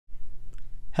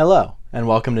Hello, and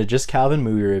welcome to Just Calvin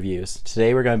Movie Reviews.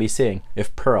 Today we're going to be seeing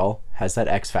if Pearl has that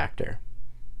X factor.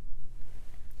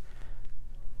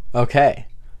 Okay,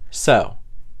 so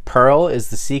Pearl is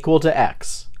the sequel to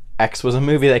X. X was a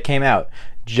movie that came out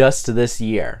just this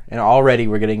year, and already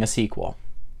we're getting a sequel.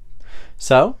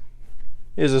 So,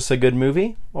 is this a good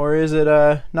movie, or is it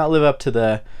not live up to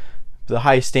the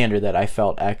high standard that I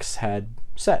felt X had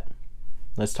set?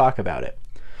 Let's talk about it.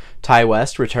 Ty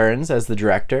West returns as the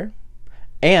director,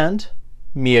 and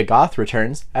Mia Goth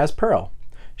returns as Pearl.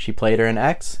 She played her in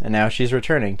X, and now she's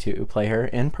returning to play her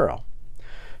in Pearl.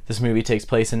 This movie takes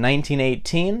place in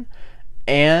 1918,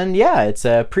 and yeah, it's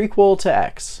a prequel to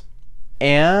X.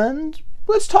 And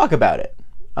let's talk about it.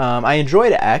 I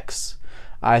enjoyed X.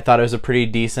 I thought it was a pretty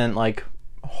decent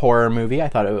horror movie. I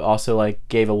thought it also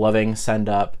gave a loving send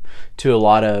up to a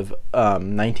lot of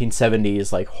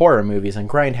 1970s horror movies and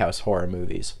grindhouse horror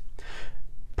movies.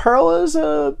 Pearl is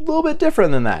a little bit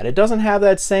different than that. It doesn't have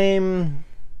that same...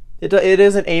 It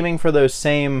isn't aiming for those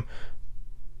same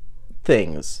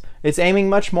things. It's aiming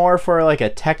much more for a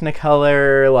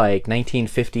Technicolor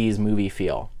 1950s movie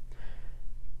feel.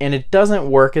 And it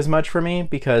doesn't work as much for me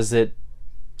because that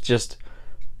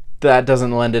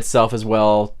doesn't lend itself as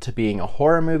well to being a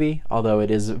horror movie, although it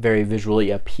is very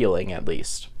visually appealing at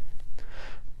least.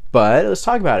 But let's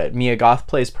talk about it. Mia Goth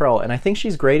plays Pearl, and I think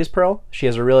she's great as Pearl. She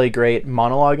has a really great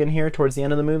monologue in here towards the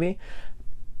end of the movie.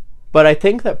 But I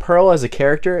think that Pearl as a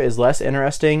character is less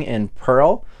interesting in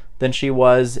Pearl than she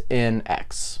was in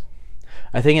X.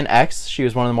 I think in X, she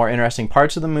was one of the more interesting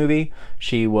parts of the movie.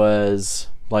 She was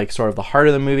sort of the heart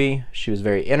of the movie. She was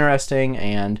very interesting,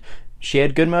 and she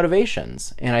had good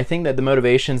motivations. And I think that the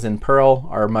motivations in Pearl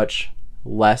are much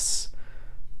less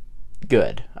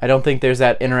good. I don't think there's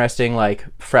that interesting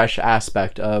fresh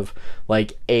aspect of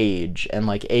age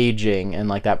and aging and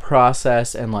that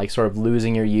process and sort of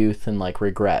losing your youth and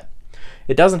regret.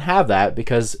 It doesn't have that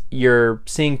because you're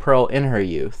seeing Pearl in her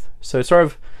youth. So it sort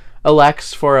of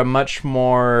elects for a much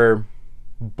more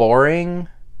boring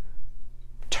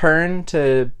turn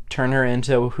to turn her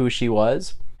into who she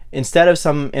was. Instead of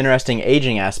some interesting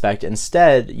aging aspect,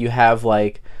 instead you have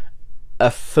a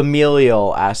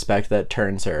familial aspect that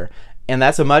turns her. And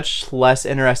that's a much less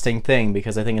interesting thing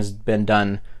because I think it's been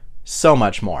done so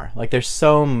much more. There's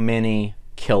so many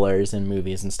killers in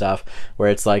movies and stuff where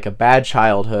it's a bad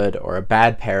childhood or a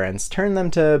bad parents turn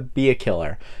them to be a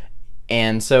killer.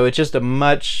 And so it's just a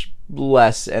much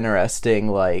less interesting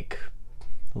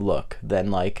look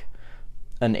than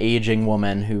an aging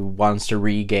woman who wants to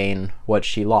regain what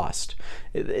she lost.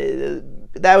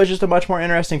 That was just a much more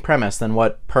interesting premise than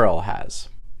what Pearl has.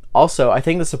 Also, I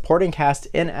think the supporting cast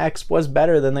in X was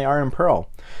better than they are in Pearl.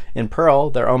 In Pearl,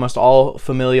 they're almost all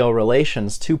familial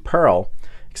relations to Pearl,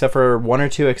 except for one or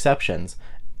two exceptions.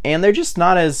 And they're just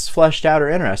not as fleshed out or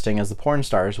interesting as the porn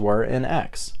stars were in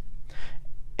X.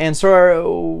 And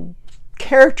so,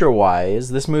 character-wise,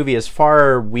 this movie is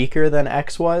far weaker than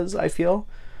X was, I feel.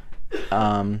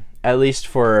 At least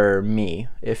for me,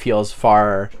 it feels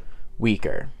far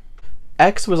weaker.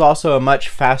 X was also a much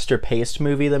faster paced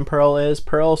movie than Pearl is.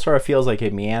 Pearl sort of feels like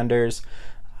it meanders.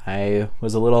 I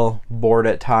was a little bored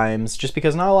at times just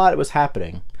because not a lot was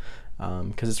happening.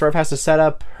 Because it sort of has to set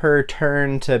up her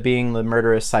turn to being the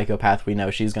murderous psychopath we know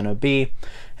she's going to be.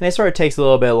 And it sort of takes a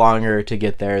little bit longer to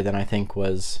get there than I think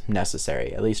was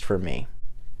necessary, at least for me.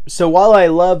 So while I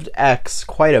loved X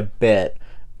quite a bit,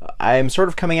 I'm sort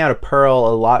of coming out of Pearl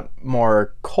a lot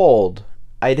more cold.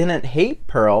 I didn't hate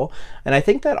Pearl, and I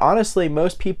think that honestly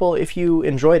most people, if you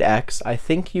enjoyed X, I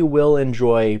think you will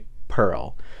enjoy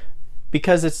Pearl.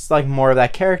 Because it's more of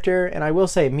that character, and I will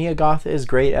say Mia Goth is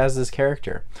great as this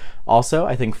character. Also,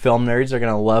 I think film nerds are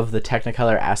going to love the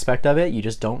Technicolor aspect of it. You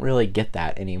just don't really get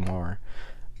that anymore.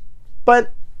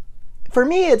 But for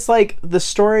me, it's the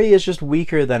story is just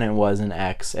weaker than it was in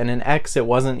X, and in X it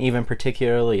wasn't even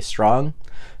particularly strong.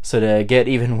 So to get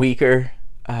even weaker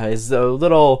is a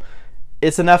little...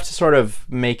 It's enough to sort of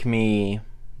make me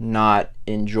not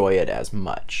enjoy it as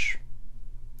much.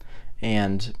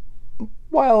 And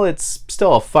while it's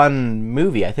still a fun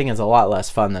movie, I think it's a lot less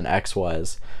fun than X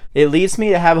was. It leads me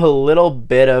to have a little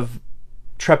bit of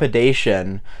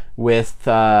trepidation with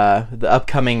the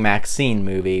upcoming Maxine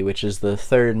movie, which is the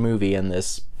third movie in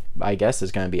this, I guess,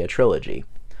 is going to be a trilogy.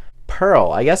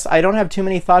 Pearl, I guess I don't have too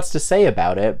many thoughts to say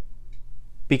about it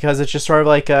because it's just sort of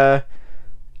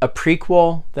a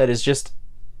prequel that is just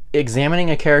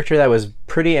examining a character that was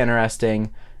pretty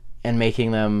interesting and making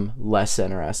them less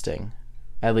interesting.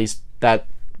 At least that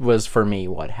was for me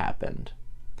what happened.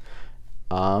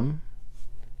 So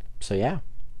yeah.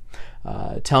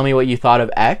 Tell me what you thought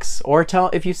of X, or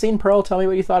if you've seen Pearl, tell me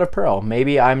what you thought of Pearl.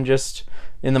 Maybe I'm just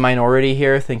in the minority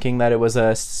here thinking that it was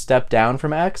a step down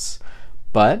from X,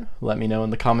 but let me know in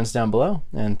the comments down below.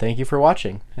 And thank you for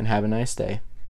watching, and have a nice day.